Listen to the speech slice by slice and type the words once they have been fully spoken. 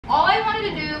All I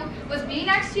wanted to do was be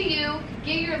next to you,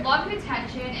 give you your love and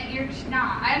attention, and you're just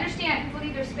not. I understand people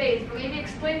need their space, but maybe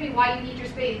explain to me why you need your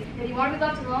space. If you want to be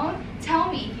left alone,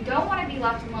 tell me. If you don't want to be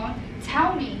left alone,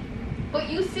 tell me. But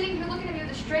you sitting here looking at me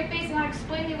with a straight face and not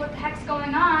explaining to me what the heck's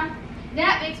going on,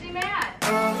 that makes me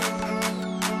mad.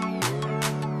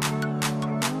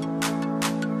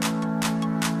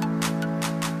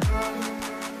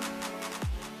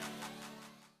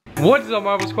 What is up,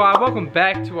 Marvel Squad? Welcome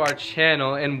back to our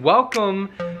channel and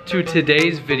welcome to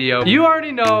today's video. You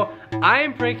already know I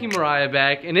am pranking Mariah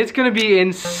back and it's gonna be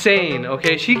insane,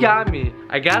 okay? She got me.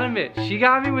 I gotta admit, she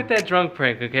got me with that drunk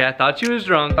prank, okay? I thought she was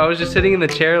drunk. I was just sitting in the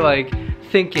chair like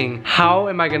thinking, how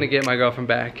am I gonna get my girlfriend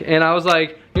back? And I was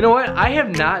like, you know what? I have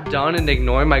not done an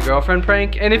ignoring my girlfriend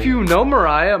prank. And if you know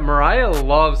Mariah, Mariah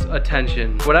loves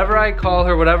attention. Whatever I call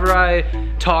her, whatever I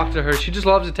talk to her, she just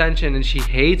loves attention and she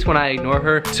hates when I ignore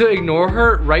her. To ignore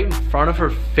her right in front of her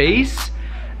face,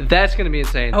 that's gonna be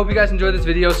insane. I hope you guys enjoyed this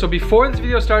video. So before this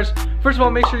video starts, first of all,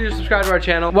 make sure you're subscribed to our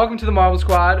channel. Welcome to the Marvel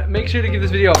Squad. Make sure to give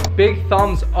this video a big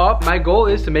thumbs up. My goal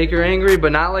is to make her angry,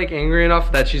 but not like angry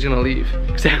enough that she's gonna leave.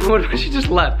 Exactly what she just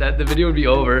left, that the video would be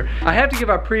over. I have to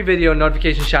give our pre-video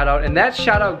notification shout out, and that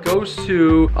shout out goes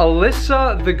to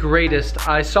Alyssa the Greatest.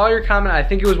 I saw your comment. I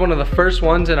think it was one of the first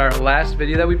ones in our last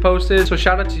video that we posted. So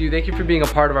shout out to you. Thank you for being a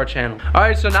part of our channel. All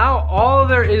right, so now all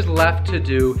there is left to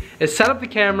do is set up the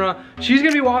camera. She's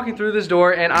gonna be walking through this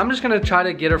door and I'm just gonna try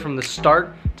to get her from the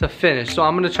start to finish. So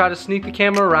I'm gonna try to sneak the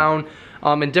camera around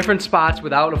in different spots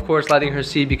without, of course, letting her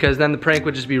see, because then the prank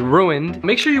would just be ruined.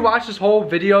 Make sure you watch this whole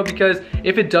video, because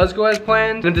if it does go as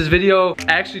planned, and if this video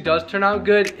actually does turn out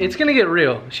good, it's gonna get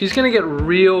real. She's gonna get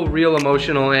real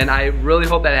emotional, and I really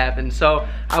hope that happens. So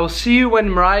I will see you when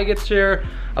Mariah gets here,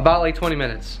 about like 20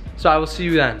 minutes. So I will see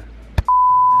you then.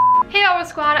 Hey Marvel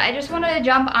Squad, I just wanted to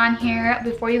jump on here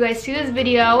before you guys see this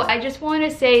video. I just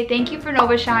wanted to say thank you for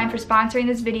Novashine for sponsoring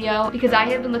this video, because I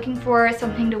have been looking for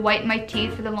something to whiten my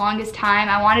teeth for the longest time.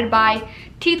 I wanted to buy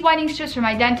teeth whitening strips from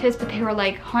my dentist, but they were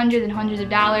like hundreds and hundreds of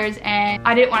dollars, and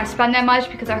I didn't want to spend that much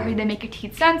because I heard they make your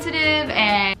teeth sensitive,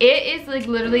 and it is like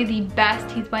literally the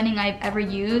best teeth whitening I've ever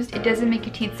used. It doesn't make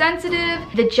your teeth sensitive.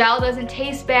 The gel doesn't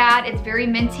taste bad. It's very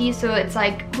minty, so it's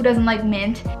like, who doesn't like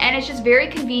mint? And it's just very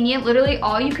convenient. Literally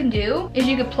all you can do is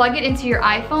you could plug it into your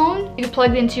iPhone, you could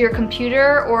plug it into your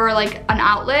computer or like an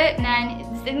outlet, and then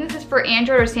I think this is for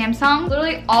Android or Samsung.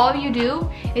 Literally all you do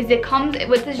is it comes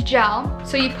with this gel.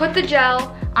 So you put the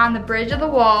gel on the bridge of the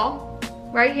wall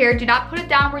right here. Do not put it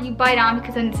down where you bite on,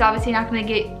 because then it's obviously not gonna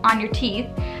get on your teeth.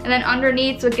 And then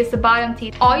underneath, so it gets the bottom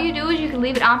teeth. All you do is you can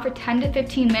leave it on for 10 to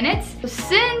 15 minutes. So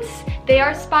since they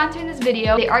are sponsoring this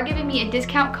video, they are giving me a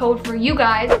discount code for you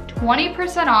guys,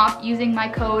 20% off using my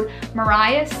code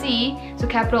MariahC, so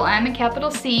capital M and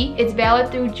capital C. It's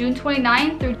valid through June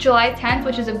 29th through July 10th,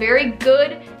 which is a very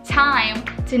good time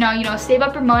to know, save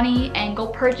up your money and go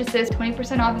purchase this.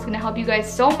 20% off is gonna help you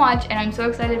guys so much, and I'm so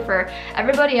excited for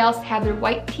everybody else to have their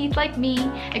white teeth like me,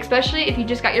 especially if you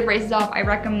just got your braces off. I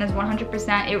recommend this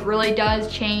 100%. It really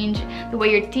does change the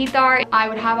way your teeth are. I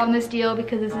would have on this deal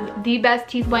because this is the best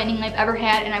teeth whitening I've ever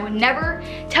had, and I would never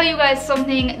tell you guys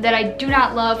something that I do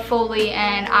not love fully,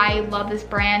 and I love this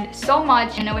brand so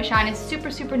much. And Novashine is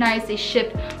super nice. They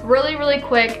ship really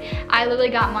quick. I literally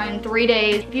got mine in 3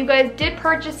 days. If you guys did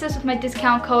purchase this with my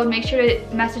discount code, make sure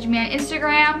to message me on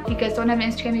Instagram. If you guys don't have an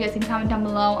Instagram, you guys can comment down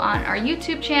below on our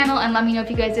YouTube channel and let me know if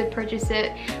you guys did purchase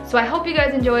it. So I hope you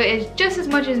guys enjoy it just as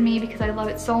much as me, because I love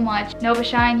it so much.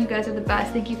 Novashine, you guys are the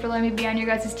best. Thank you for letting me be on your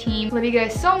guys' team. Love you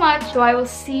guys so much. So I will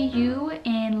see you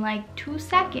in like 2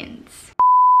 seconds.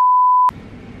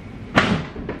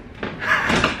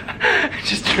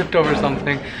 Just tripped over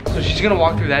something. So she's gonna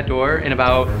walk through that door in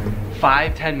about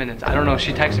 5-10 minutes. I don't know,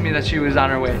 she texted me that she was on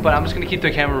her way, but I'm just gonna keep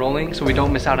the camera rolling so we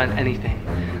don't miss out on anything.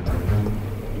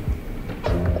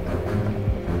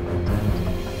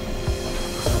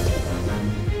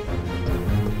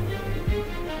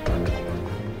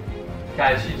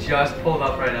 Guys, she just pulled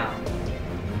up right now.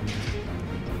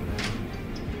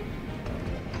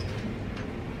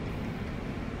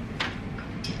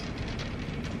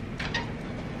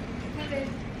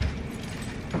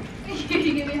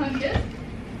 You give me a hug kiss?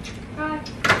 Hi.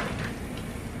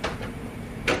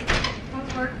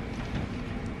 How's work?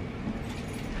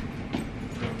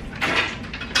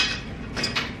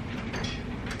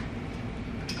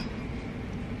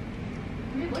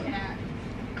 What are you looking at?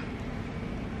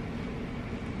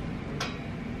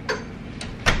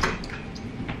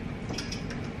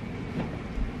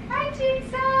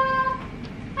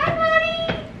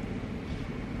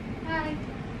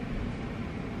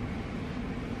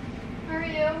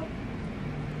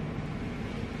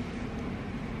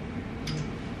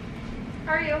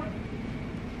 How are you?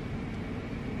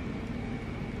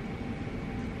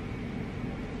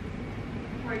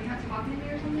 Are you not talking to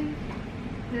me or something?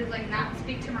 Did like not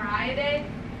speak to Mariah today?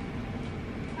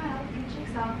 Oh,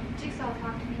 Jigsaw. Jigsaw,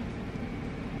 talk to me.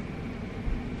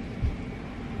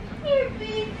 Come here,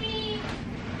 baby.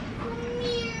 Come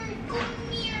here. Come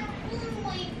here. Oh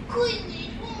my goodness.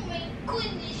 Oh my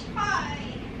goodness. Hi.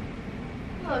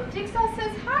 Look, Jigsaw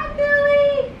says hi,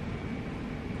 Billy.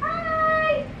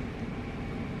 Hi.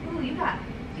 Ooh, you got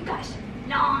some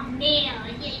long nails.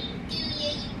 Yeah, you do.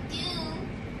 Yeah, you do.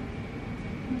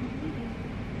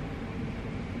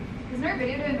 Isn't our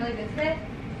video doing really good today?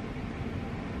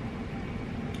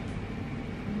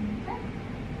 Okay.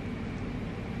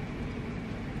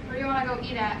 Where do you want to go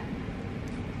eat at?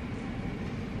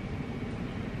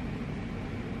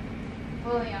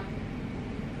 William.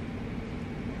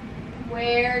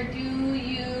 Where do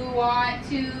you want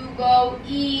to go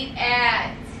eat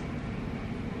at?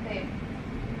 Babe.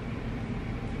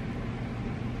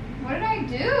 What did I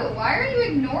do? Why are you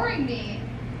ignoring me?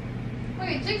 Look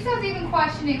at Jigsaw's even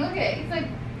questioning. Look at it. He's like,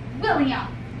 William.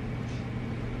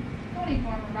 Don't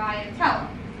ignore Mariah. Tell him.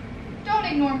 Don't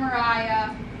ignore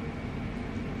Mariah.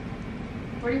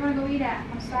 Where do you want to go eat at?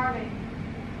 I'm starving.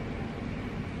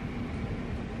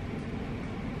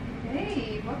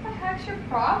 Hey, what the heck's your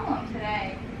problem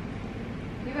today?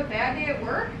 You have a bad day at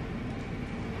work?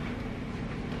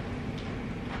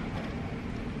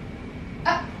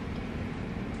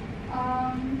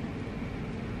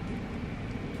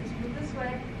 Just move this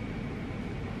way.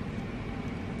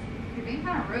 You're being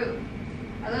kind of rude.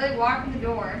 I literally walked in the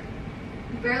door.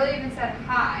 You barely even said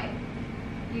hi.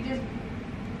 You just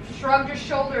shrugged your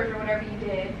shoulders or whatever you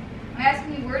did. I'm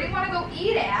asking you, where do you want to go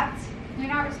eat at? And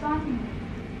you're not responding to me.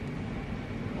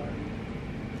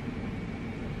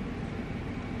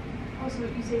 Oh, so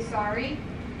you say sorry?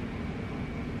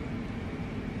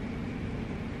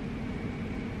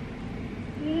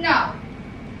 No.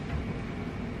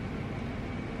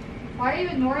 Why are you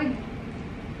ignoring me?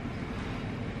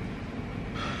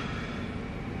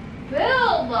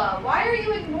 Bill, why are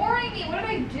you ignoring me? What did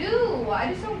I do?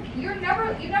 I just don't, you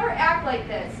never act like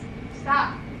this.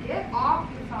 Stop. Get off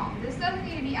your phone. This doesn't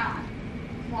need to be on.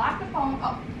 Lock the phone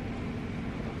up.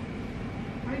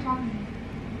 Why are you talking to me?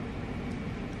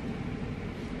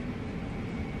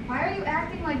 Why are you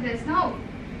acting like this? No.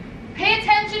 Pay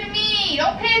attention to me.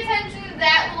 Don't pay attention to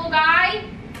that little guy.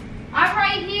 I'm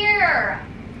right here.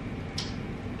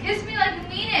 Kiss me like you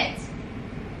mean it.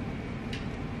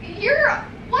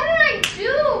 What did I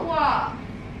do?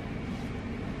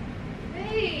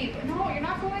 Babe, no, you're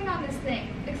not going on this thing.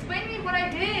 Explain to me what I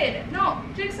did. No,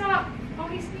 Jigsaw. Oh,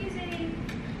 he's sneezing.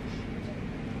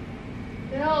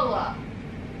 Bill,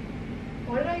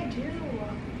 what did I do?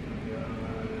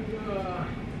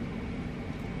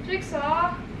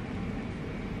 Jigsaw.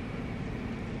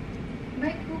 You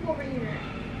might poop over here.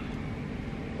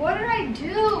 What did I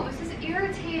do? This is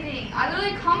irritating. I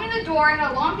literally come in the door, I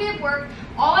had a long day at work.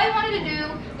 All I wanted to do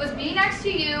was be next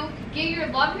to you, give you your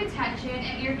love and attention,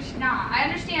 and you're just not. I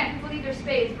understand people need their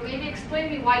space, but maybe explain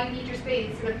to me why you need your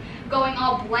space instead of going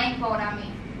all blank mode on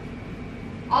me.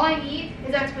 All I need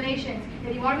is explanations.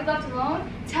 If you want to be left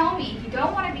alone, tell me. If you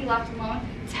don't want to be left alone,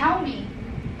 tell me.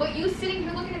 But you sitting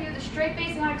here looking at me with a straight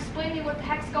face and not explaining to me what the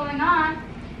heck's going on,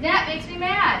 that makes me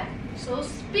mad. So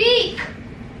speak.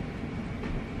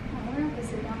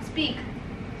 Speak.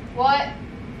 What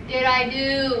did I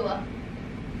do?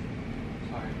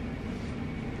 Sorry.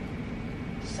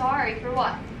 Sorry for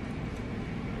what?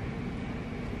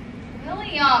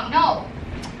 William, no.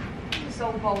 This is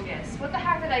so bogus. What the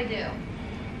heck did I do?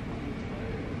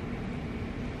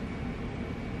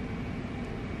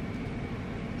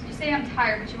 So you say I'm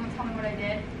tired, but you won't tell me what I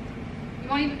did? You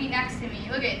won't even be next to me.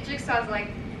 Look at Jigsaw's like,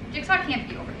 Jigsaw can't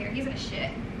be over here. He's in a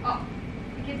shit. Oh,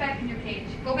 get back in your cage.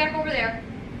 Go back over there.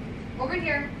 Over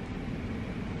here.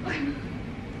 Here,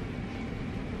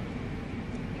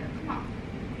 come on.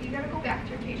 You gotta go back to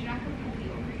your cage. You're not gonna poopy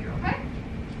over here, okay?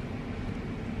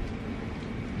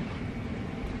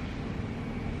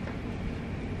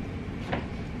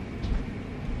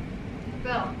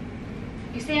 Bill,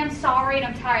 you say I'm sorry and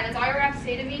I'm tired. That's all you're gonna have to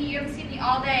say to me? You haven't seen me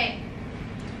all day.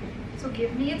 So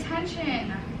give me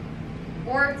attention.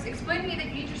 Or explain to me that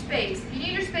you need your space. If you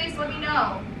need your space, let me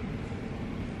know.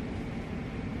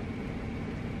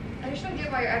 I just don't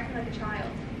get why you're acting like a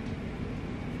child.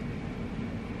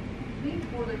 You're being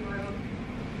totally rude.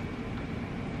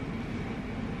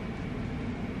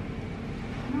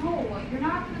 No, you're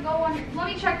not gonna go on your. Let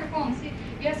me check your phone. See,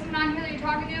 you have someone on here that you're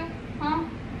talking to? Huh?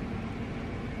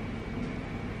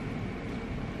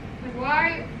 Like,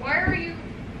 why are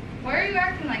you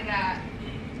acting like that?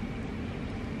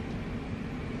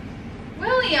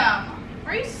 volume.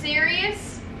 Are you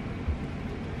serious?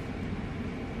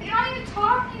 You're not even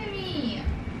talking to me.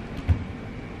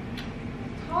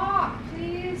 Talk,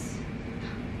 please.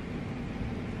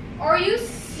 Are you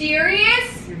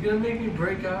serious? You're gonna make me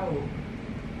break out.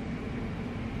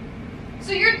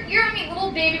 So you're giving me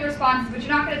little baby responses, but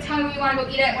you're not gonna tell me what you want to go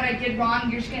eat at what I did wrong.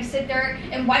 You're just gonna sit there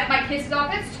and wipe my kisses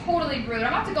off. That's totally rude.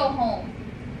 I'm about to go home.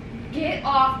 Get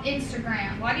off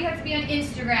Instagram. Why do you have to be on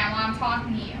Instagram while I'm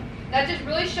talking to you? That just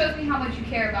really shows me how much you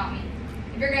care about me.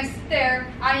 If you're gonna sit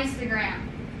there on Instagram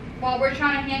while we're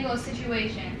trying to handle a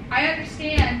situation. I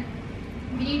understand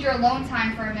you need your alone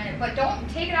time for a minute, but don't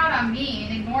take it out on me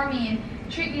and ignore me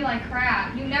and treat me like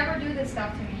crap. You never do this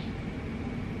stuff to me.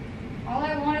 All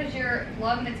I want is your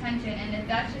love and attention, and if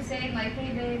that's just saying like,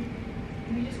 hey babe,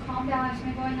 can you just calm down, there's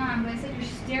something going on, but instead you're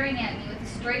staring at me with a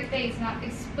straight face, not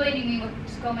explaining me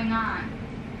what's going on.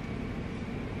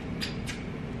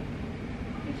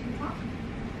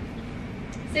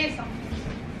 Say something.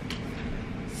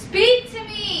 Speak to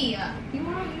me! You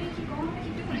want to keep going? I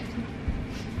keep doing it.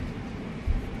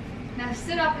 Now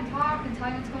sit up and talk and tell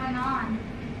me what's going on.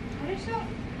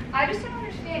 I just don't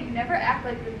understand. You never act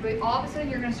like this, but all of a sudden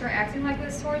you're going to start acting like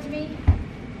this towards me.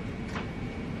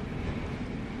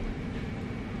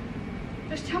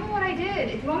 Just tell me what I did.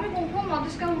 If you want me to go home, I'll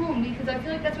just go home because I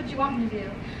feel like that's what you want me to do.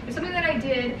 There's something that I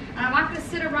did, and I'm not going to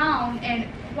sit around and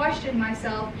question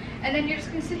myself, and then you're just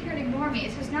going to sit here and ignore me.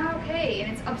 It's just not okay,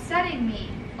 and it's upsetting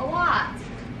me a lot.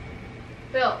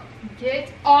 Bill,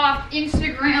 get off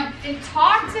Instagram and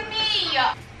talk to me.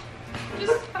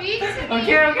 Just speak to me.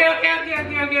 Okay.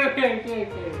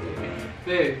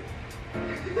 Babe.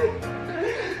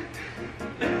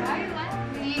 Why are you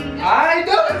laughing? I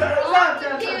don't.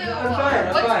 I'm fine.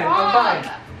 What's wrong? I'm fine.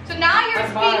 So now you're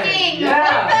speaking. Yeah.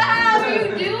 What the hell are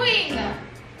you doing?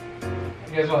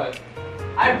 Guess what?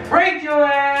 I pranked your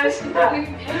ass.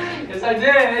 Yes, I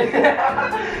did.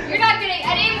 You're not getting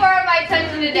any more of my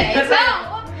attention today. Yes, No.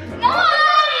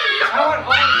 I want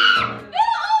all. Oh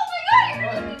my God,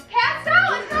 you're gonna be passed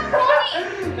out. It's not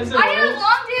funny. Yes, I had a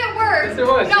long day at work. Yes, it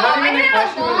was. No, I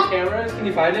had a long. The cameras. Can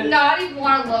you find it? No, I don't even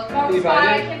want to look. Can you find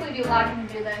I it? can't believe you allowed him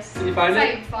to do this. Can you find it's it?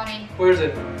 Not even funny. Where is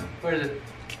it? Where is it?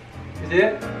 You see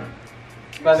it?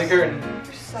 By the curtain.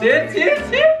 So See it? See it?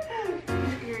 See it?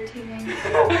 You're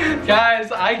irritating.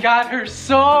 Guys, I got her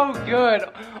so good.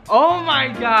 Oh my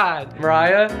God.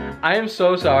 Mariah, I am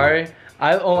so sorry.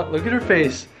 Oh, look at her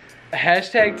face.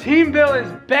 Hashtag Team Bill is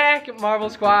back at Marvel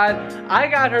Squad. I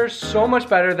got her so much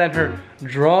better than her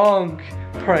drunk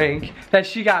prank that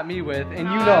she got me with, and you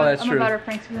know that's true. I'm a better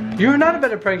prankster than you. You're not a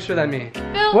better prankster than me.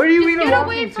 Bill, what are you just even get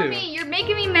walking away from to? me. You're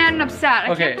making me mad and upset.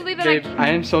 I can't believe that babe, I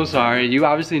am so sorry. You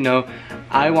obviously know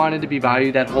I wanted to be by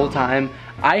you that whole time.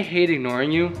 I hate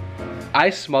ignoring you.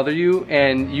 I smother you,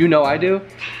 and you know I do.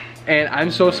 And I'm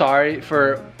so sorry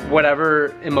for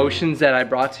whatever emotions that I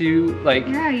brought to you, like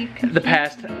the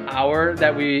past hour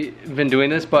that we've been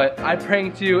doing this, but I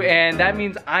pranked you, and that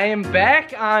means I am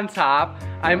back on top.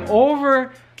 I'm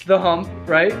over the hump,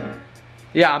 right?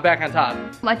 Yeah, I'm back on top.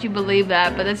 Let you believe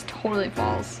that, but that's totally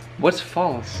false. What's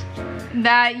false?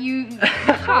 That you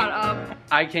shut up.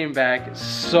 I came back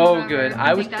so good.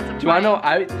 I was. Do you wanna know?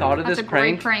 I thought of this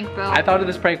prank. Bill. I thought of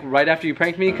this prank right after you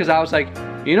pranked me because I was like,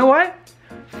 you know what?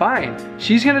 Fine.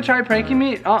 She's gonna try pranking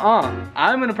me.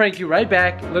 I'm gonna prank you right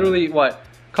back. Literally, what?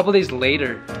 A couple days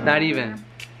later. Not even.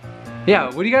 Yeah.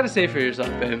 What do you got to say for yourself,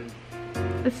 babe?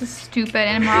 This is stupid.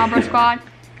 And Marvel Squad,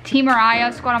 Team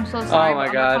Mariah Squad. I'm so sorry. Oh my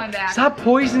I'm God. not coming back. Stop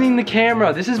poisoning the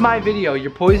camera. This is my video.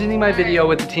 You're poisoning my video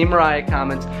with the Team Mariah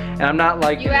comments, and I'm not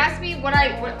like. You asked me what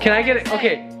I. Can I get it?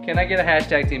 Okay. Can I get a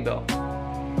hashtag Team Bill?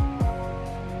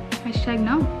 Hashtag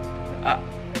no.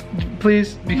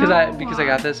 Please, because No. I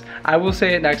got this. I will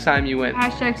say it next time you win.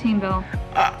 Hashtag Team Bill.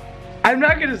 I'm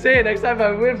not gonna say it next time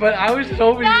I win, but I was just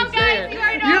hoping No, you'd say guys, it. you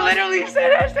already You know. literally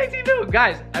said hashtag Team Bill.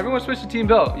 Guys, everyone switch to Team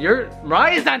Bill.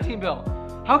 Mariah's on Team Bill.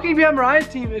 How can you be on Mariah's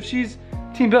team if she's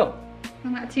Team Bill?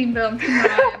 I'm not Team Bill. I'm Team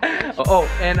Mariah.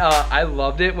 And I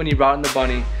loved it when you brought in the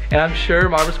bunny. And I'm sure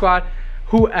Marvel Squad,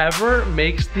 whoever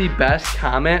makes the best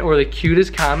comment or the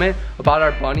cutest comment about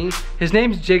our bunny, his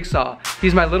name's Jigsaw.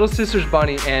 He's my little sister's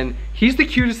bunny, and he's the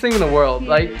cutest thing in the world.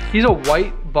 Like, he's a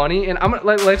white bunny, and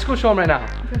let's go show him right now.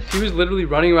 He was literally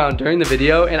running around during the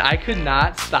video, and I could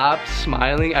not stop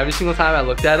smiling every single time I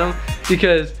looked at him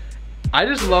because I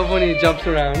just love when he jumps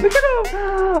around. Look at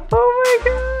him! Oh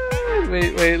my God!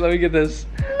 Wait, let me get this.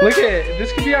 Look at it.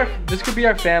 This could be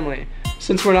our family.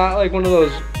 Since we're not like one of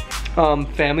those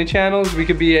family channels, we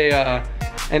could be an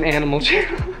animal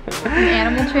channel. An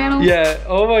animal channel? Yeah.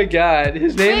 Oh my God.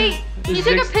 His name. Wait, can you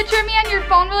take a picture of me on your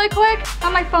phone really quick?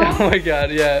 On my phone? Oh my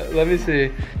God. Yeah. Let me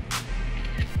see.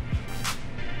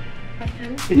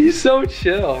 him. He's so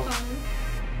chill.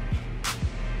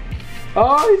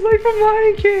 Oh, he's like from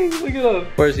Lion King. Look at him.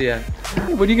 Where's he at?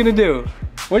 What are you gonna do?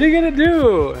 What are you gonna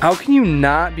do? How can you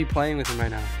not be playing with him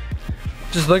right now?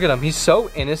 Just look at him. He's so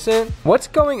innocent. What's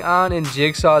going on in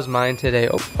Jigsaw's mind today?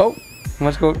 Oh,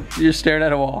 let's go. You're staring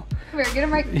at a wall. Come here, get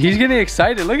him right. He's getting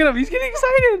excited. Look at him. He's getting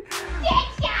excited.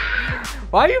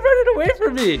 Why are you running away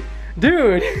from me?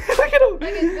 Dude, look at him.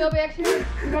 Look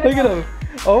Look at him.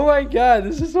 Oh my God,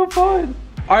 this is so fun.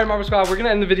 All right, Marble Squad, we're gonna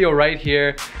end the video right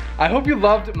here. I hope you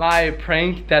loved my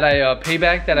prank that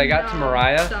payback that I got to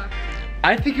Mariah. Sucked.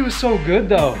 I think it was so good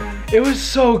though. It was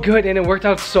so good and it worked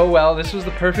out so well. This was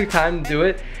the perfect time to do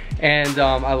it. And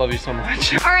I love you so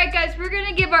much. All right, guys, we're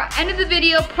gonna give our end of the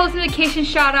video post notification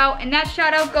shout out, and that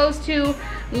shout out goes to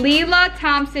Leela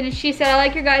Thompson, and she said, I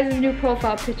like your guys' new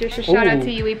profile picture, so shout out to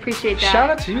you. We appreciate that. Shout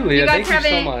out to you, Leah. You guys Thank you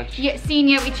so haven't much. yet seen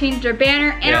yet, we changed our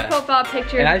banner and our profile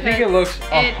picture. And I think it looks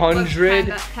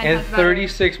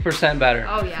 136% better.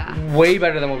 Oh yeah. Way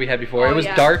better than what we had before. It was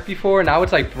dark before, now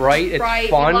it's like bright. It's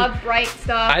fun. We love bright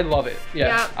stuff. I love it.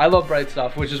 Yeah. Yep. I love bright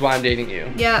stuff, which is why I'm dating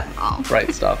you. Yeah. Oh.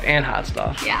 Bright stuff and hot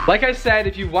stuff. Yeah. Like I said,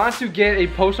 if you want to get a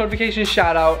post notification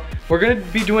shout out, we're gonna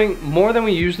be doing more than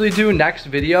we usually do next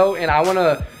video, and I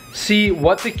wanna see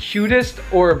what the cutest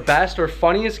or best or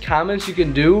funniest comments you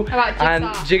can do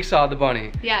on Jigsaw the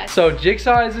bunny. Yes. So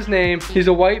Jigsaw is his name. He's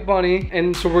a white bunny,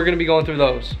 and so we're gonna be going through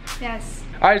those. Yes.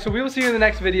 All right, so we will see you in the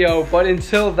next video, but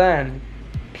until then,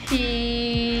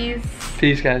 peace.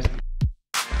 Peace, guys.